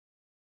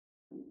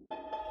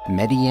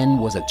Medellin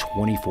was a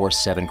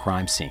 24/7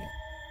 crime scene.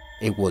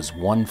 It was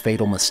one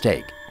fatal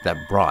mistake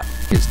that brought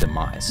his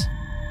demise.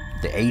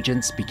 The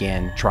agents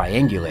began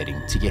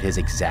triangulating to get his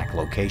exact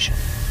location.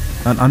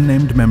 An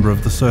unnamed member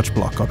of the search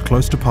block got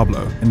close to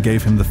Pablo and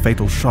gave him the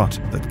fatal shot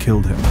that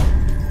killed him.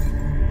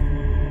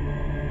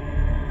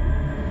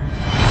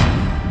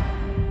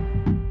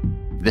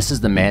 This is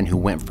the man who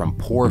went from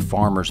poor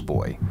farmer's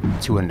boy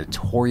to a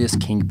notorious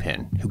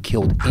kingpin who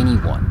killed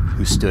anyone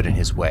who stood in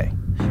his way,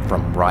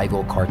 from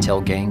rival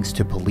cartel gangs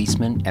to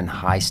policemen and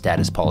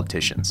high-status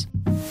politicians.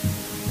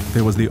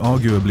 There was the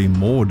arguably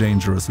more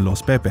dangerous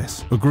Los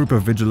Pepes, a group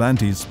of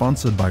vigilantes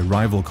sponsored by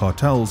rival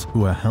cartels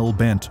who were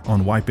hell-bent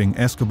on wiping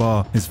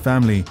Escobar, his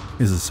family,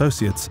 his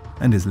associates,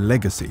 and his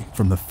legacy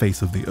from the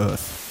face of the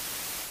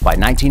earth. By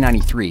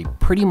 1993,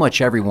 pretty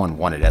much everyone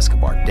wanted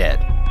Escobar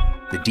dead.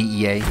 The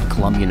DEA,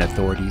 Colombian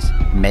authorities,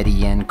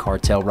 Medellin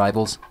cartel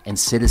rivals, and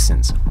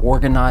citizens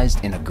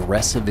organized in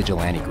aggressive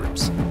vigilante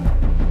groups.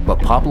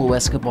 But Pablo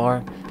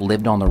Escobar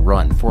lived on the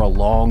run for a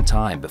long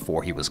time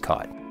before he was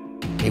caught.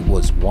 It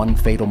was one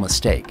fatal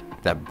mistake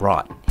that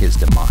brought his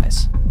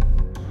demise.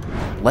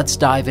 Let's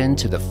dive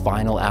into the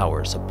final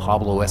hours of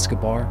Pablo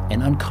Escobar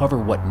and uncover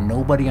what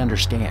nobody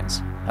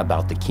understands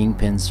about the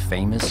kingpin's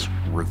famous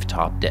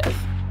rooftop death.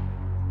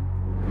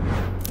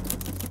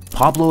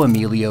 Pablo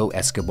Emilio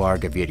Escobar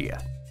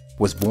Gaviria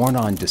was born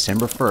on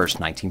December 1st,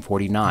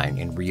 1949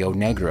 in Rio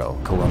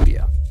Negro,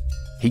 Colombia.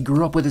 He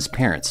grew up with his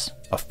parents,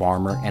 a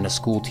farmer and a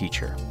school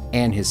teacher,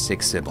 and his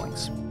 6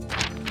 siblings.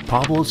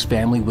 Pablo's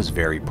family was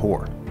very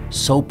poor,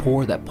 so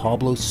poor that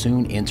Pablo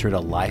soon entered a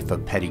life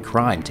of petty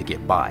crime to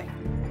get by.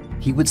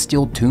 He would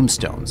steal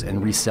tombstones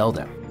and resell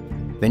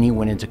them. Then he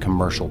went into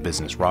commercial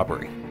business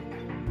robbery.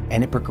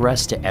 And it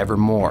progressed to ever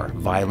more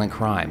violent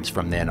crimes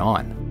from then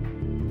on.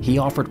 He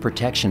offered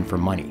protection for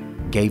money,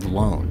 gave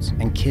loans,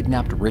 and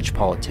kidnapped rich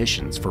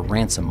politicians for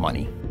ransom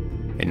money.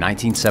 In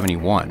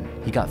 1971,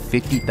 he got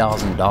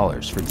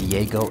 $50,000 for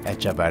Diego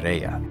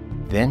Echevarria,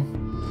 then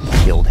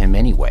killed him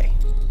anyway.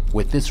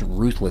 With this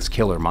ruthless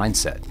killer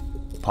mindset,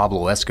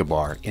 Pablo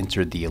Escobar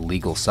entered the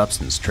illegal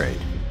substance trade.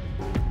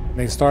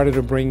 They started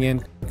to bring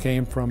in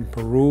cocaine from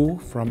Peru,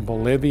 from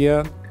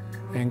Bolivia,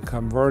 and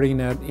converting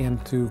it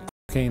into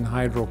cocaine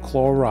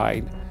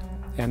hydrochloride.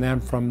 And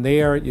then from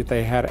there,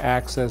 they had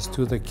access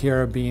to the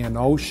Caribbean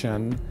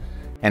Ocean.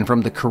 And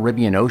from the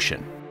Caribbean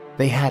Ocean,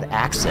 they had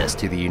access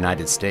to the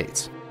United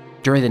States.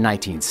 During the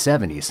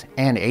 1970s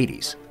and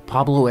 80s,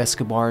 Pablo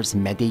Escobar's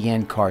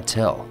Medellin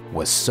cartel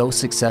was so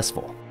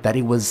successful that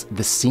it was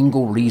the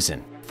single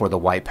reason for the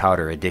white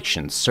powder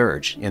addiction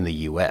surge in the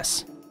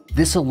US.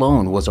 This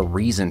alone was a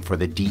reason for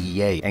the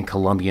DEA and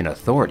Colombian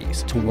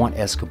authorities to want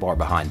Escobar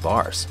behind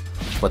bars.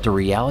 But the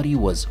reality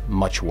was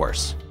much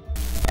worse.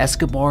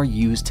 Escobar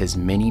used his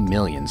many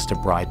millions to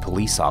bribe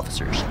police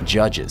officers,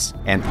 judges,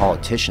 and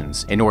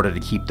politicians in order to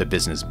keep the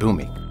business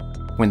booming.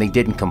 When they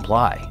didn't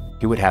comply,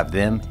 he would have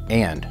them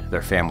and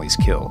their families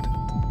killed.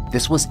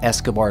 This was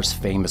Escobar's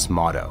famous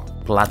motto,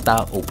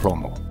 plata o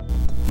plomo,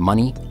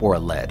 money or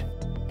lead.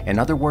 In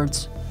other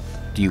words,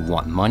 do you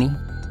want money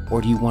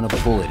or do you want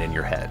a bullet in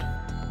your head?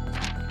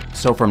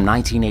 So from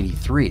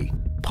 1983,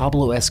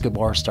 Pablo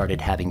Escobar started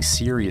having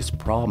serious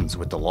problems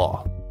with the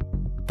law.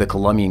 The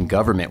Colombian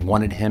government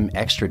wanted him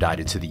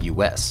extradited to the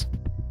US.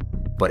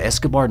 But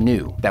Escobar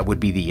knew that would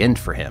be the end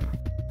for him.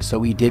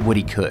 So he did what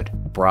he could,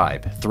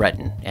 bribe,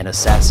 threaten, and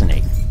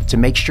assassinate to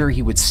make sure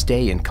he would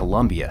stay in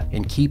Colombia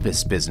and keep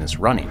his business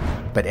running.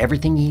 But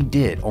everything he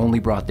did only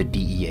brought the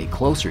DEA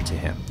closer to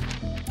him.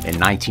 In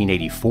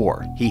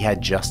 1984, he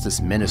had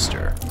Justice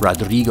Minister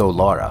Rodrigo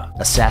Lara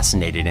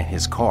assassinated in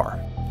his car.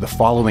 The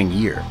following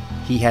year,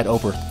 he had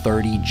over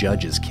 30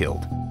 judges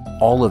killed,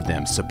 all of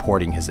them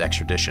supporting his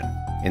extradition.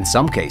 In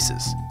some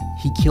cases,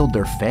 he killed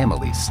their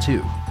families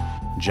too,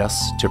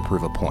 just to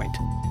prove a point.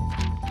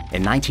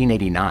 In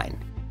 1989,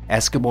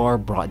 Escobar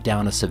brought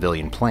down a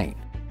civilian plane,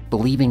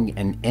 believing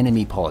an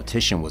enemy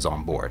politician was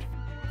on board.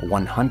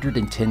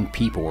 110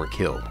 people were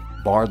killed,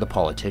 bar the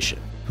politician,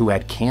 who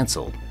had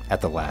canceled at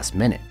the last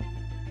minute.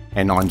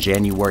 And on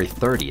January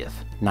 30th,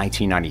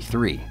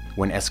 1993,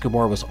 when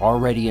Escobar was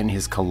already in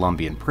his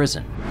Colombian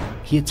prison,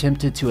 he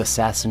attempted to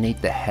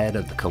assassinate the head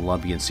of the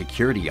Colombian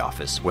security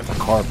office with a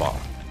car bomb.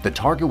 The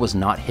target was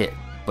not hit,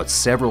 but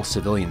several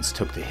civilians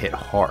took the hit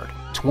hard,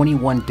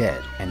 21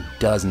 dead and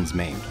dozens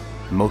maimed,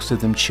 most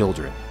of them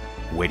children,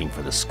 waiting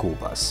for the school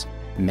bus.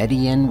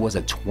 Medellin was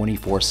a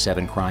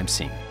 24/7 crime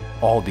scene,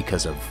 all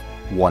because of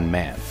one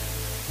man.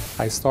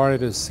 I started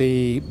to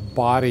see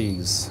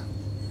bodies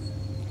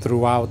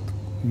throughout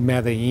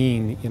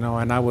Medellin,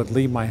 and I would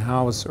leave my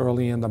house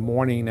early in the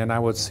morning and I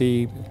would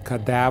see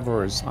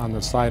cadavers on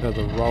the side of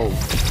the road.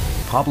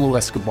 Pablo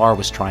Escobar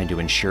was trying to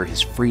ensure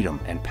his freedom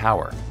and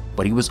power,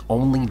 but he was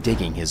only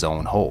digging his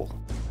own hole.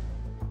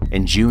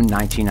 In June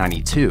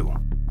 1992,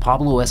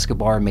 Pablo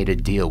Escobar made a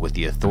deal with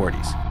the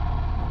authorities.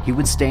 He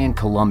would stay in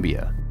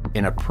Colombia,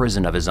 in a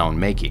prison of his own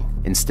making,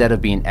 instead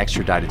of being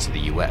extradited to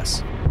the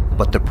US.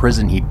 But the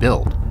prison he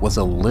built was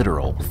a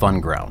literal fun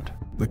ground.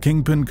 the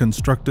kingpin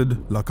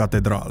constructed La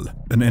Catedral,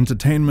 an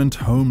entertainment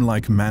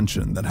home-like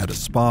mansion that had a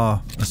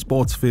spa, a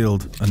sports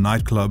field, a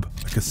nightclub,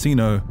 a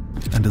casino,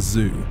 and a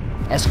zoo.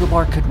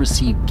 Escobar could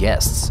receive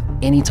guests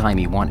anytime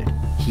he wanted.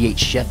 He ate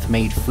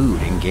chef-made food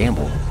and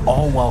gambled,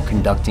 all while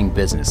conducting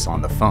business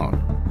on the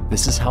phone.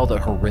 This is how the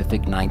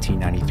horrific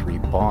 1993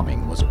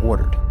 bombing was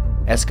ordered.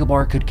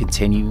 Escobar could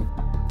continue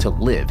to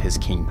live his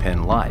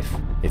kingpin life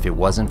if it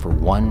wasn't for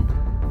one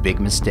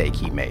big mistake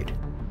he made.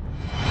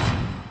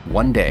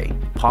 One day,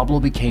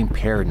 Pablo became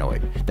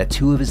paranoid that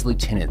two of his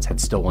lieutenants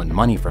had stolen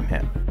money from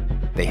him.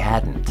 They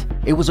hadn't.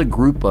 It was a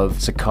group of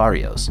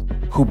sicarios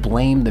who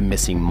blamed the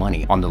missing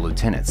money on the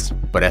lieutenants,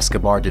 but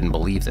Escobar didn't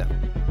believe them.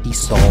 He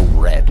saw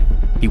red.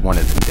 He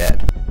wanted them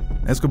dead.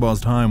 Escobar's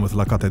time with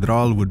La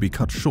Catedral would be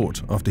cut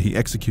short after he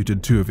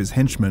executed two of his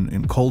henchmen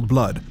in cold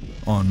blood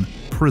on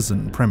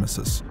prison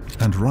premises,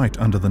 and right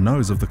under the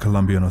nose of the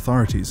Colombian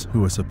authorities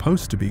who were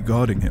supposed to be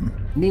guarding him.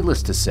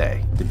 Needless to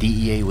say, the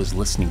DEA was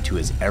listening to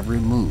his every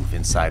move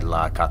inside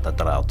La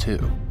Catedral too.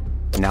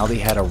 Now they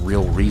had a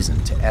real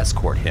reason to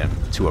escort him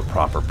to a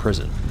proper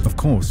prison. Of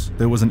course,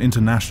 there was an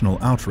international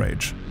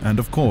outrage, and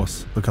of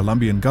course, the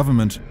Colombian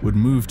government would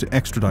move to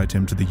extradite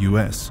him to the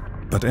US.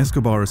 But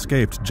Escobar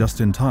escaped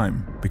just in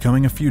time,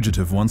 becoming a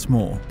fugitive once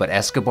more. But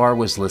Escobar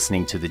was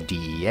listening to the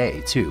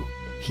DEA too.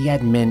 He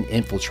had men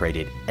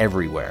infiltrated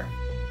everywhere.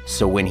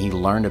 So when he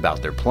learned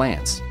about their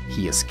plans,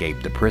 he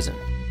escaped the prison.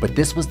 But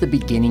this was the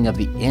beginning of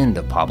the end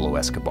of Pablo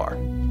Escobar.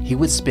 He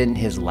would spend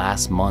his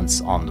last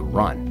months on the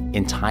run,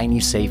 in tiny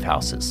safe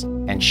houses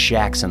and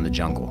shacks in the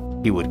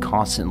jungle. He would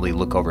constantly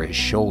look over his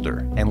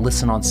shoulder and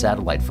listen on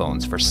satellite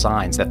phones for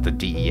signs that the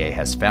DEA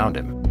has found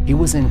him. He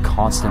was in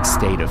constant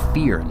state of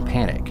fear and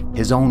panic.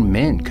 His own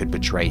men could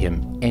betray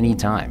him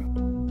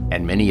anytime,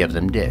 and many of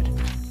them did.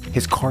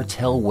 His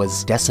cartel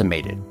was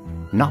decimated,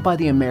 not by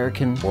the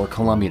American or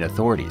Colombian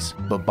authorities,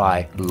 but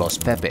by Los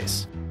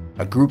Pepes,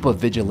 a group of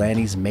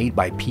vigilantes made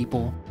by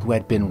people who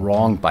had been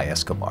wronged by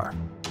Escobar.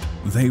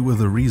 They were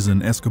the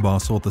reason Escobar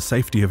sought the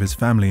safety of his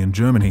family in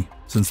Germany,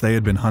 since they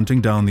had been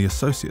hunting down the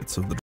associates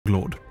of the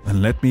drug lord.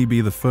 And let me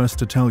be the first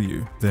to tell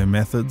you, their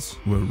methods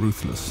were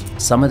ruthless.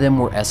 Some of them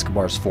were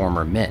Escobar's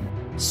former men,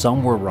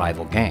 some were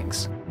rival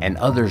gangs, and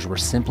others were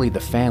simply the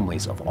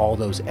families of all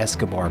those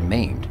Escobar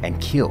maimed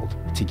and killed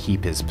to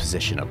keep his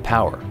position of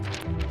power.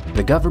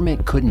 The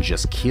government couldn't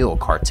just kill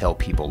cartel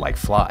people like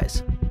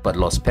flies, but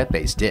Los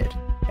Pepes did,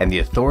 and the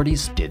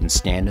authorities didn't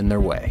stand in their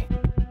way.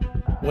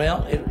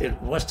 Well, it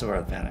was to our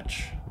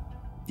advantage.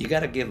 You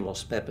got to give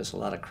Los Pepes a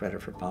lot of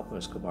credit for Pablo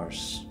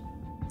Escobar's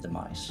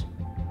demise.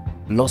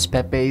 Los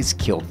Pepes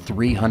killed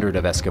 300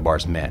 of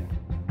Escobar's men.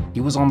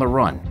 He was on the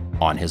run,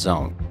 on his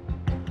own.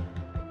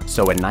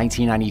 So in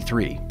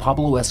 1993,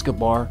 Pablo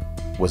Escobar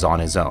was on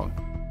his own,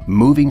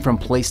 moving from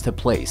place to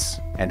place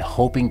and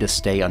hoping to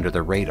stay under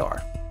the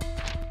radar.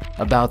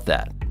 About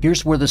that,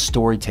 here's where the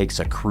story takes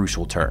a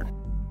crucial turn.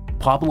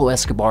 Pablo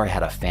Escobar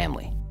had a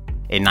family.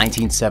 In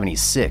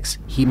 1976,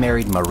 he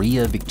married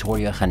Maria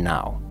Victoria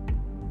Henao.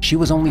 She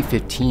was only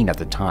 15 at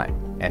the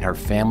time, and her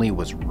family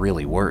was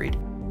really worried.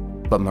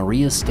 But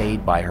Maria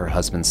stayed by her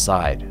husband's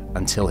side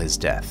until his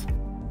death.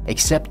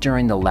 Except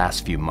during the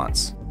last few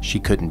months, she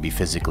couldn't be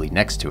physically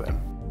next to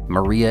him.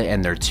 Maria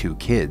and their two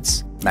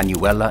kids,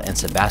 Manuela and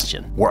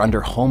Sebastian, were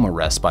under home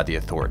arrest by the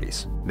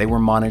authorities. They were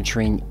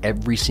monitoring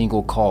every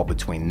single call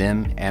between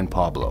them and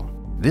Pablo.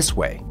 This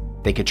way,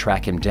 they could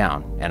track him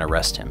down and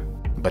arrest him.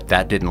 But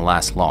that didn't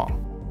last long.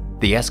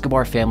 The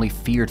Escobar family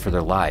feared for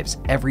their lives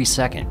every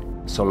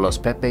second, so Los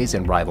Pepes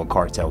and rival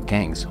cartel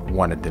gangs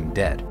wanted them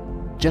dead,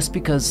 just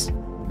because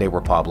they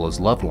were Pablo's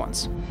loved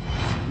ones.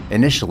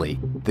 Initially,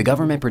 the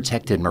government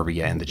protected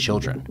Maria and the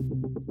children.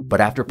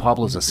 But after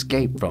Pablo's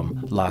escape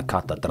from La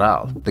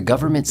Catedral, the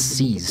government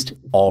seized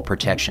all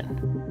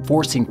protection,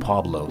 forcing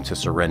Pablo to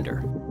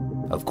surrender.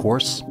 Of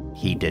course,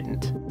 he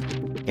didn't.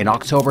 In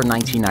October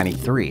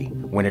 1993,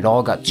 when it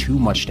all got too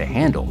much to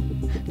handle,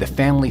 the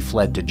family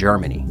fled to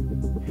Germany.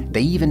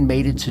 They even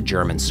made it to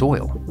German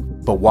soil.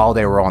 But while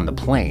they were on the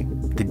plane,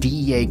 the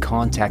DEA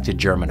contacted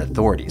German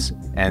authorities,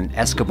 and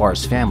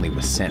Escobar's family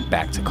was sent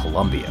back to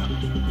Colombia.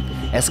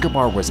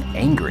 Escobar was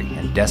angry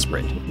and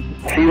desperate.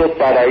 Ha sido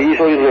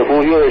paraíso y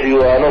refugio de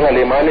ciudadanos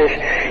alemanes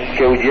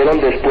que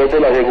huyeron después de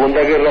la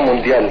Segunda Guerra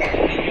Mundial.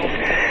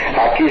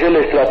 Aquí se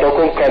les trató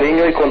con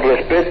cariño y con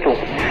respeto,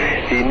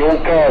 y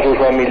nunca a sus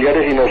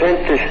familiares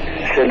inocentes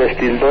se les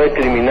tildó de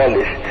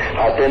criminales.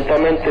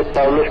 Atentamente,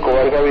 Pablo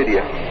Escobar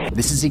Gaviria.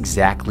 This is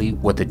exactly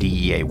what the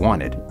DEA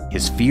wanted.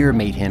 His fear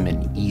made him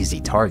an easy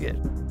target.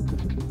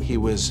 He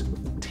was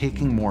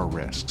taking more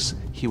risks.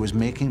 He was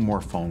making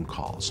more phone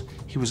calls.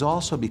 He was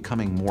also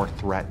becoming more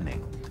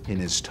threatening in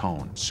his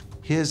tones.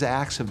 His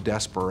acts of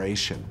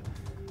desperation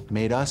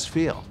made us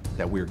feel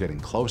that we were getting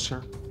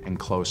closer and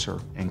closer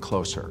and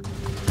closer.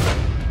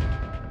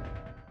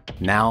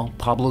 Now,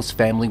 Pablo's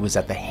family was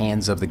at the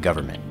hands of the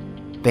government.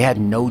 They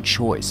had no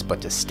choice but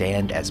to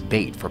stand as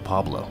bait for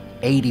Pablo,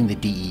 aiding the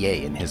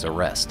DEA in his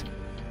arrest.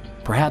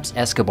 Perhaps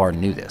Escobar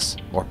knew this,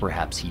 or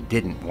perhaps he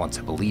didn't want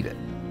to believe it.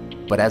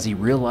 But as he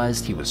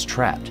realized he was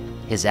trapped,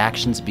 his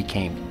actions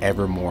became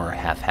ever more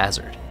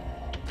haphazard.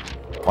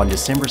 On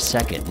December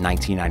 2nd,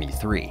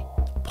 1993,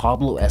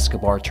 Pablo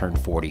Escobar turned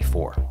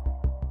 44.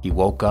 He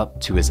woke up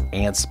to his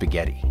aunt's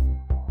spaghetti.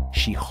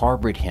 She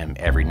harbored him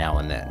every now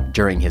and then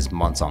during his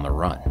months on the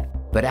run.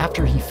 But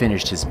after he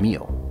finished his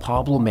meal,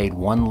 Pablo made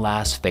one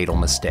last fatal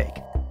mistake.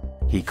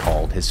 He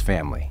called his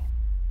family.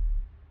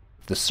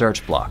 The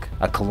Search Block,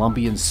 a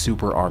Colombian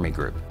super army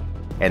group,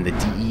 and the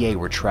DEA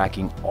were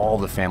tracking all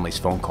the family's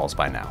phone calls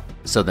by now.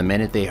 So the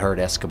minute they heard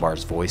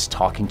Escobar's voice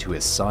talking to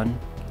his son,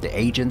 the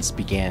agents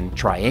began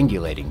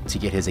triangulating to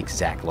get his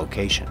exact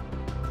location.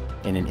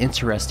 In an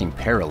interesting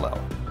parallel,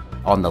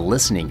 on the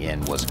listening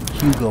end was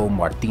Hugo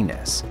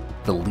Martinez,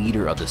 the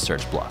leader of the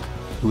Search Block,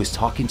 who was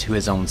talking to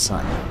his own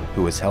son,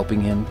 who was helping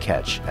him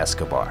catch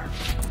Escobar.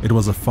 It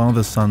was a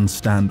father-son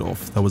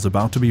standoff that was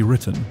about to be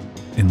written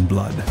in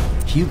blood.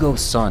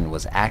 Hugo's son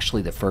was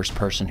actually the first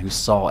person who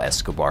saw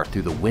Escobar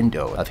through the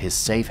window of his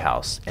safe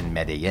house in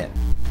Medellin.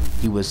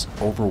 He was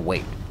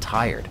overweight,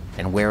 tired,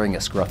 and wearing a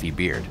scruffy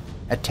beard,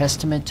 a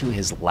testament to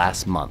his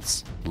last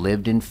months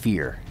lived in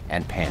fear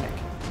and panic.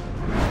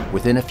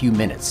 Within a few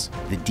minutes,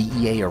 the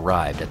DEA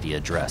arrived at the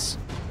address.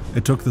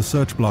 It took the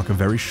Search Block a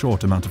very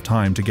short amount of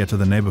time to get to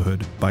the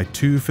neighborhood. By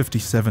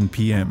 2:57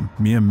 p.m.,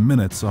 mere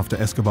minutes after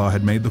Escobar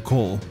had made the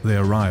call, they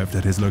arrived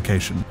at his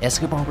location.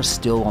 Escobar was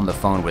still on the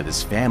phone with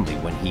his family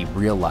when he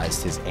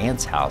realized his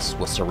aunt's house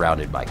was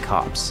surrounded by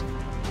cops.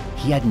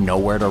 He had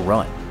nowhere to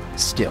run.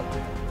 Still,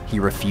 he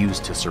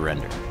refused to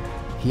surrender.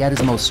 He had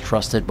his most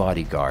trusted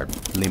bodyguard,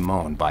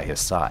 Limon, by his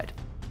side.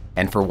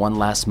 And for one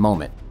last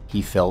moment,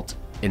 he felt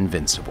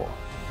invincible.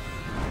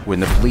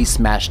 When the police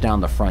smashed down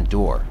the front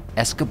door,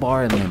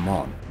 Escobar and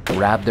Limon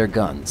grabbed their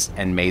guns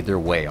and made their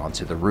way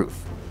onto the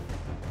roof.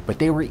 But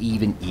they were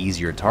even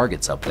easier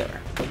targets up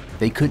there.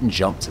 They couldn't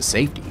jump to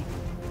safety.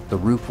 The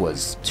roof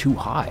was too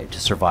high to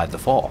survive the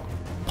fall.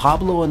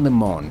 Pablo and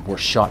Limon were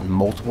shot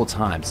multiple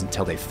times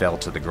until they fell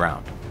to the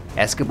ground.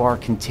 Escobar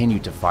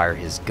continued to fire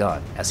his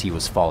gun as he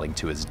was falling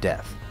to his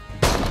death.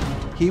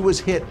 He was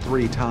hit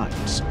 3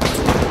 times.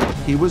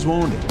 He was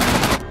wounded.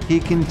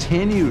 He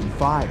continued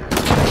fire.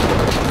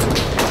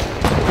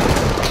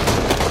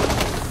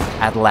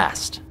 At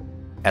last,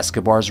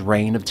 Escobar's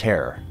reign of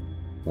terror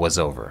was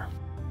over.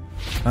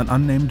 An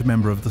unnamed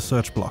member of the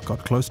Search Block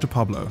got close to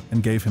Pablo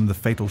and gave him the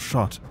fatal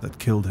shot that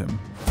killed him.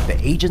 The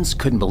agents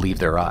couldn't believe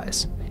their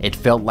eyes. It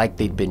felt like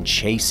they'd been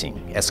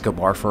chasing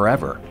Escobar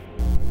forever.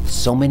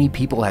 So many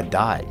people had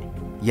died,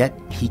 yet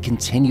he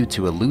continued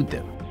to elude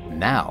them.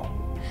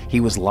 Now, he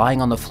was lying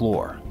on the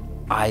floor,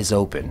 eyes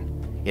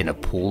open, in a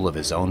pool of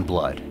his own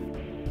blood.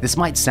 This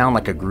might sound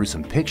like a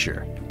gruesome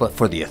picture, but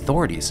for the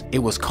authorities, it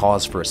was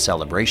cause for a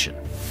celebration.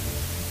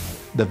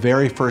 The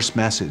very first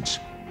message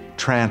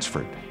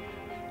transferred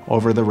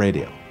over the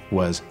radio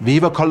was,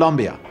 "Viva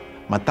Colombia!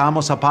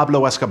 Matamos a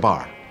Pablo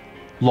Escobar.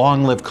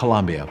 Long live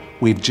Colombia.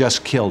 We've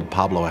just killed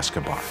Pablo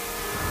Escobar."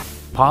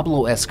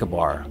 Pablo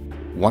Escobar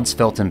once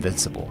felt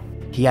invincible.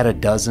 He had a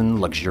dozen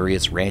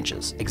luxurious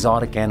ranches,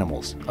 exotic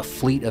animals, a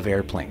fleet of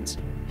airplanes,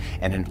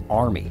 and an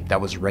army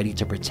that was ready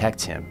to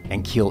protect him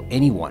and kill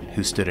anyone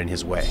who stood in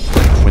his way.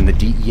 When the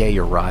DEA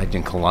arrived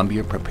in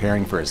Colombia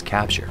preparing for his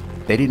capture,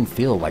 they didn't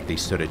feel like they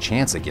stood a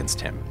chance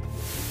against him.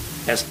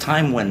 As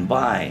time went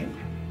by,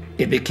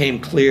 it became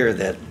clear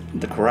that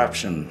the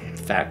corruption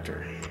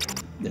factor,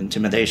 the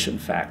intimidation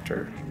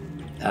factor,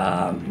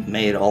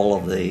 made all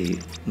of the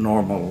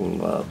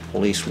normal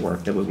police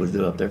work that we would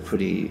do up there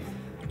pretty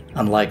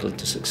unlikely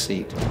to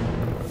succeed.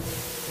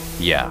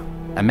 Yeah.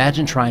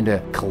 Imagine trying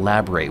to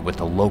collaborate with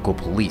the local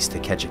police to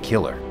catch a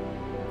killer,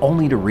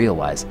 only to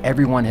realize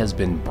everyone has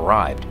been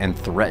bribed and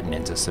threatened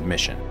into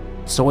submission.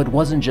 So it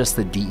wasn't just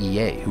the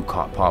DEA who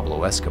caught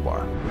Pablo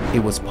Escobar,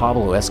 it was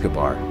Pablo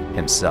Escobar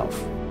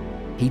himself.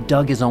 He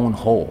dug his own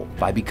hole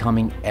by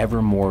becoming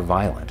ever more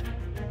violent,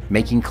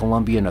 making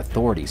Colombian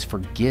authorities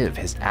forgive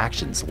his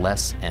actions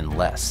less and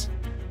less.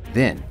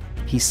 Then,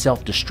 he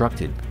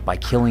self-destructed by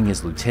killing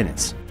his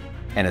lieutenants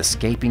and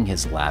escaping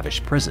his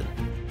lavish prison,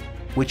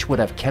 which would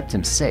have kept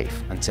him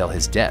safe until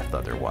his death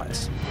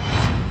otherwise.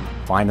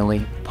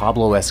 Finally,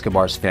 Pablo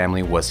Escobar's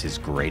family was his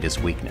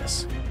greatest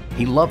weakness.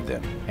 He loved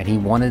them and he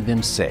wanted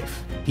them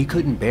safe. He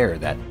couldn't bear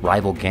that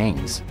rival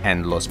gangs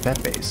and Los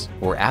Pepes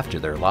were after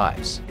their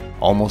lives,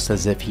 almost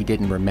as if he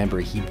didn't remember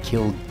he'd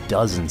killed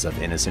dozens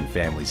of innocent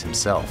families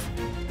himself.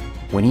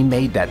 When he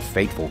made that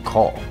fateful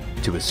call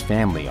to his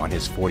family on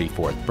his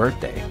 44th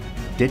birthday,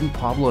 didn't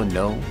Pablo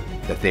know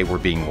that they were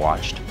being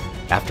watched?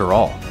 After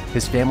all,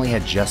 his family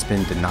had just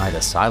been denied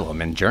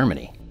asylum in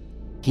Germany.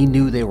 He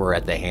knew they were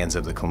at the hands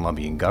of the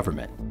Colombian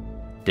government.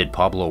 Did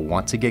Pablo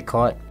want to get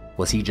caught?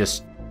 Was he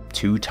just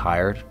too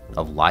tired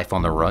of life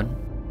on the run?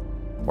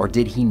 Or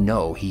did he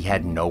know he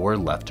had nowhere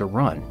left to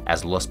run,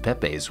 as Los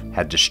Pepes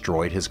had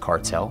destroyed his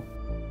cartel?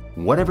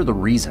 Whatever the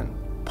reason,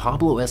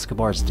 Pablo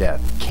Escobar's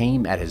death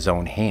came at his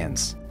own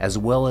hands, as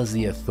well as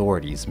the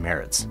authorities'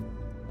 merits.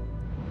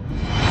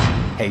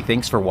 Hey,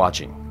 thanks for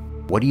watching.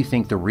 What do you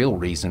think the real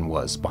reason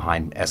was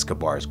behind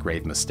Escobar's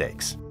grave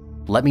mistakes?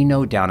 Let me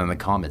know down in the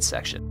comments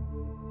section.